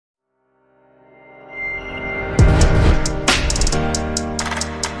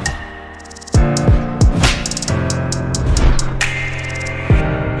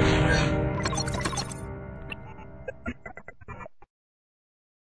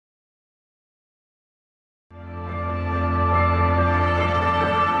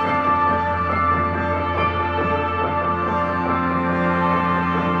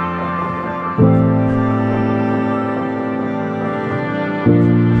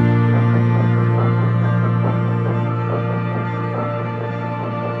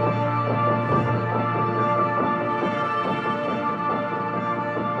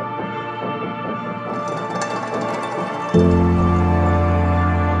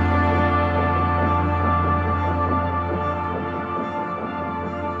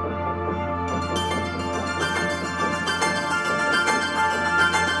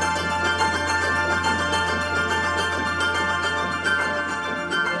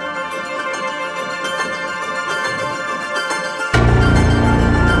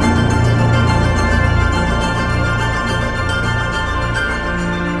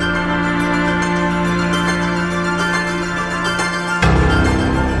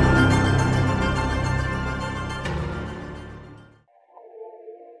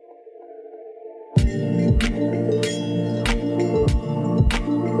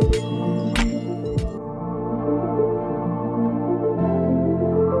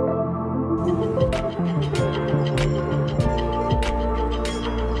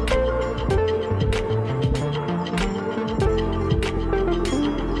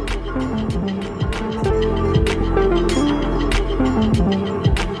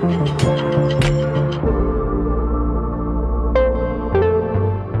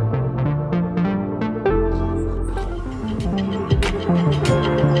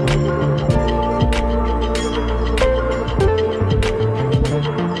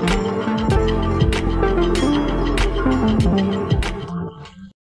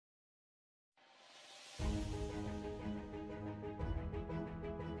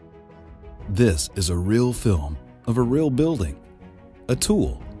This is a real film of a real building. A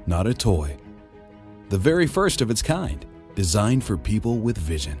tool, not a toy. The very first of its kind, designed for people with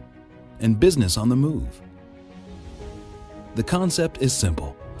vision and business on the move. The concept is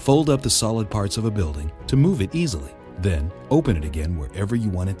simple. Fold up the solid parts of a building to move it easily, then open it again wherever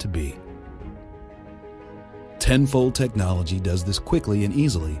you want it to be. Tenfold technology does this quickly and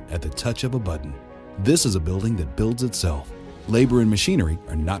easily at the touch of a button. This is a building that builds itself. Labor and machinery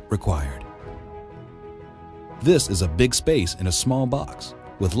are not required. This is a big space in a small box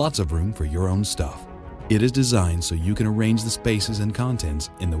with lots of room for your own stuff. It is designed so you can arrange the spaces and contents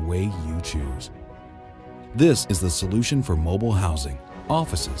in the way you choose. This is the solution for mobile housing,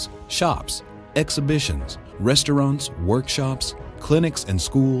 offices, shops, exhibitions, restaurants, workshops, clinics and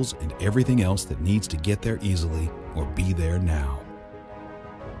schools, and everything else that needs to get there easily or be there now.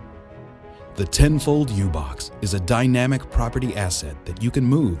 The Tenfold U-Box is a dynamic property asset that you can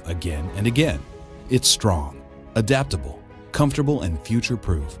move again and again. It's strong, adaptable, comfortable, and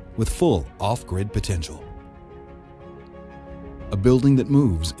future-proof with full off-grid potential. A building that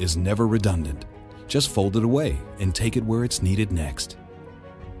moves is never redundant. Just fold it away and take it where it's needed next.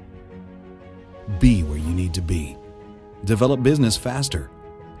 Be where you need to be. Develop business faster.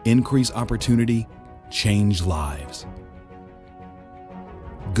 Increase opportunity. Change lives.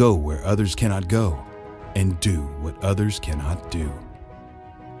 Go where others cannot go and do what others cannot do.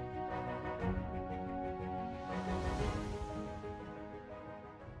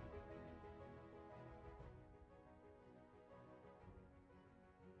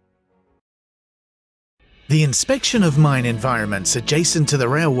 The inspection of mine environments adjacent to the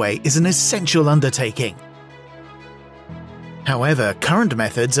railway is an essential undertaking. However, current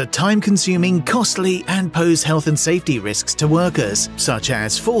methods are time-consuming, costly, and pose health and safety risks to workers, such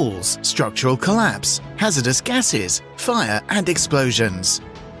as falls, structural collapse, hazardous gases, fire, and explosions.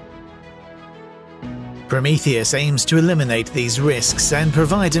 Prometheus aims to eliminate these risks and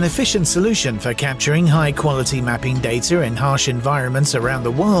provide an efficient solution for capturing high-quality mapping data in harsh environments around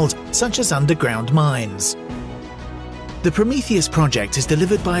the world, such as underground mines. The Prometheus project is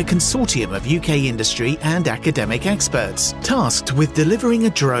delivered by a consortium of UK industry and academic experts, tasked with delivering a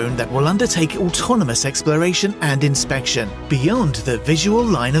drone that will undertake autonomous exploration and inspection beyond the visual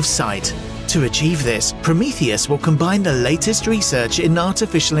line of sight. To achieve this, Prometheus will combine the latest research in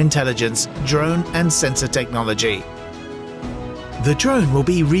artificial intelligence, drone and sensor technology. The drone will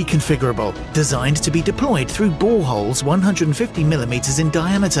be reconfigurable, designed to be deployed through boreholes 150 mm in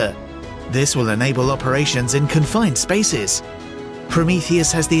diameter. This will enable operations in confined spaces.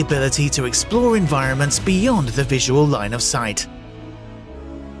 Prometheus has the ability to explore environments beyond the visual line of sight.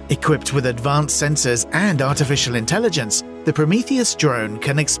 Equipped with advanced sensors and artificial intelligence, the Prometheus drone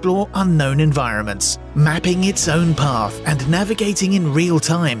can explore unknown environments, mapping its own path and navigating in real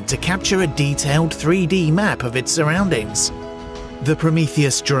time to capture a detailed 3D map of its surroundings. The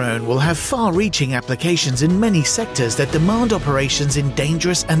Prometheus drone will have far-reaching applications in many sectors that demand operations in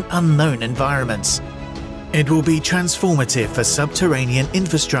dangerous and unknown environments. It will be transformative for subterranean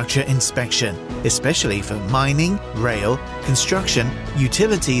infrastructure inspection, especially for mining, rail, construction,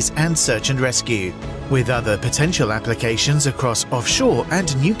 utilities and search and rescue, with other potential applications across offshore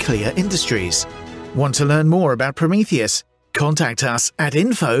and nuclear industries. Want to learn more about Prometheus? Contact us at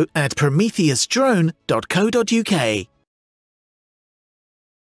info@prometheusdrone.co.uk.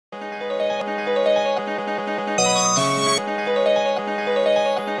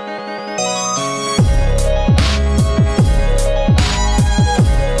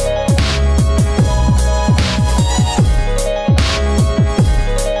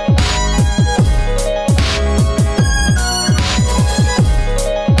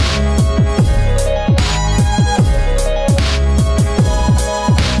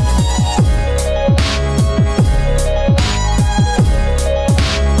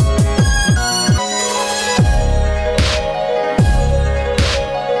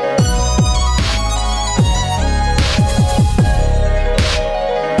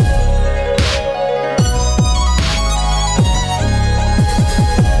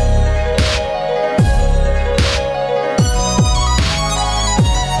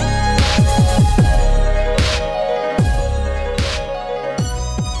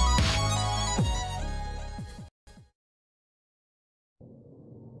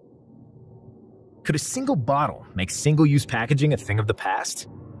 Could a single bottle make single-use packaging a thing of the past?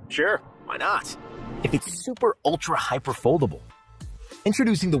 Sure, why not? If it's super ultra hyper foldable.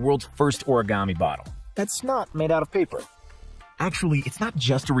 Introducing the world's first origami bottle that's not made out of paper. Actually, it's not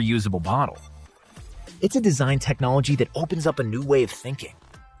just a reusable bottle. It's a design technology that opens up a new way of thinking.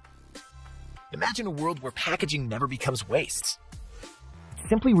 Imagine a world where packaging never becomes waste.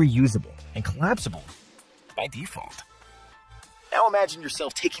 simply reusable and collapsible by default. Now imagine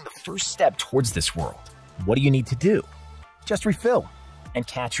yourself taking the first step towards this world. What do you need to do? Just refill and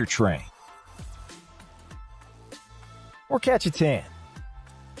catch your train. Or catch a tan.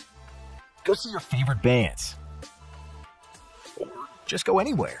 Go see your favorite bands. Or just go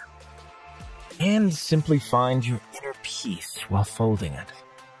anywhere. And simply find your inner peace while folding it.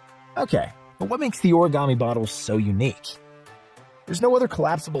 Okay, but what makes the origami bottle so unique? There's no other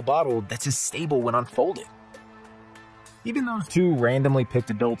collapsible bottle that's as stable when unfolded. Even those two randomly picked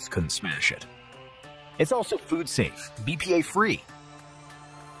adults couldn't smash it. It's also food safe, BPA free.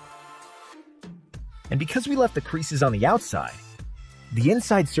 And because we left the creases on the outside, the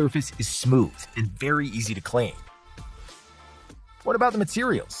inside surface is smooth and very easy to clean. What about the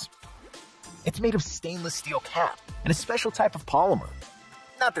materials? It's made of stainless steel cap and a special type of polymer.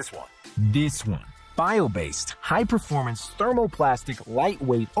 Not this one. This one. Bio-based, high-performance, thermoplastic,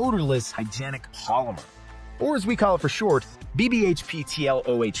 lightweight, odorless, hygienic polymer. Or as we call it for short,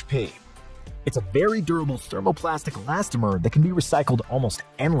 BBHPTLOHP. It's a very durable thermoplastic elastomer that can be recycled almost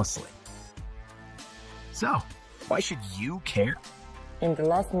endlessly. So, why should you care? In the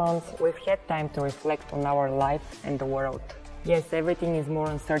last month, we've had time to reflect on our life and the world. Yes, everything is more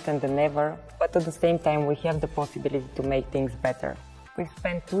uncertain than ever, but at the same time we have the possibility to make things better. We've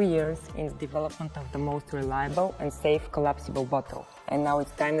spent 2 years in the development of the most reliable and safe collapsible bottle, and now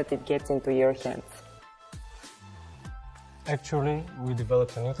it's time that it gets into your hands. Actually, we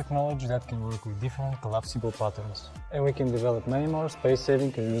developed a new technology that can work with different collapsible patterns, and we can develop many more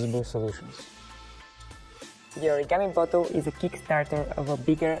space-saving and reusable solutions. The origami bottle is a Kickstarter of a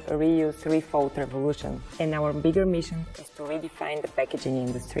bigger reuse refold revolution, and our bigger mission is to redefine the packaging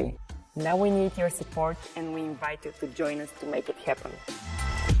industry. Now we need your support, and we invite you to join us to make it happen.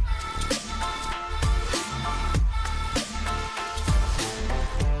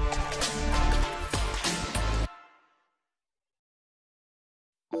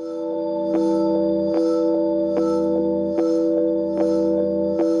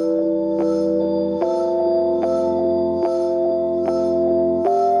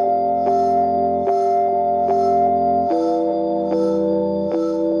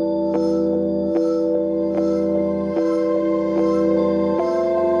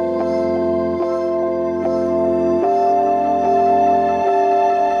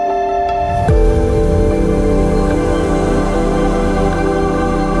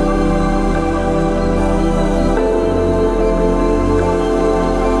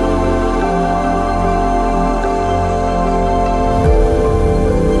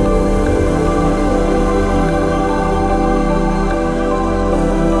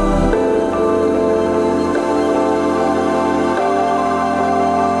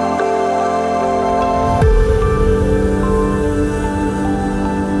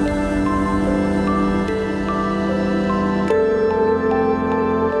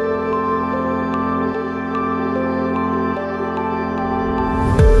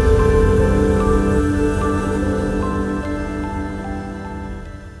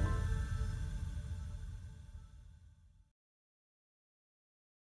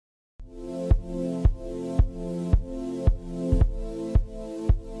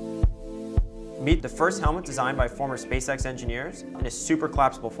 Meet the first helmet designed by former SpaceX engineers in a super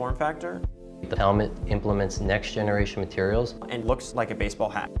collapsible form factor. The helmet implements next generation materials And looks like a baseball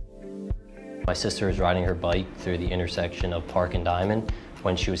hat. My sister was riding her bike through the intersection of Park and Diamond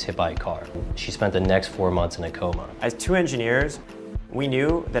when she was hit by a car. She spent the next 4 months in a coma. As two engineers, we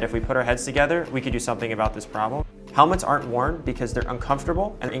knew that if we put our heads together, we could do something about this problem. Helmets aren't worn because they're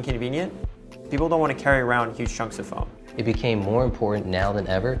uncomfortable and inconvenient. People don't want to carry around huge chunks of foam. It became more important now than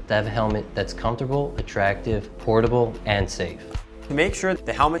ever to have a helmet that's comfortable, attractive, portable, and safe. To make sure that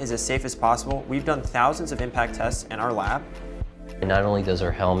the helmet is as safe as possible, we've done thousands of impact tests in our lab. And not only does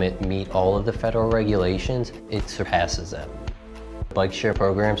our helmet meet all of the federal regulations, it surpasses them. Bike share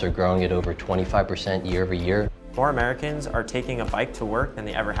programs are growing at over 25% year over year. More Americans are taking a bike to work than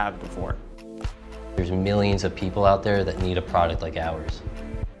they ever have before. There's millions of people out there that need a product like ours.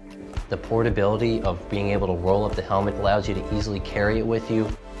 The portability of being able to roll up the helmet allows you to easily carry it with you.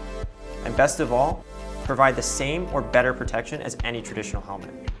 And best of all, provide the same or better protection as any traditional helmet.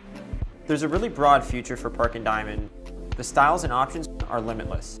 There's a really broad future for Park and Diamond. The styles and options are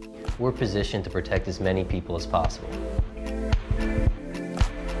limitless. We're positioned to protect as many people as possible.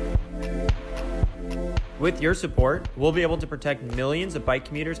 With your support, we'll be able to protect millions of bike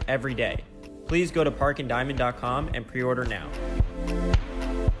commuters every day. Please go to parkanddiamond.com and pre-order now.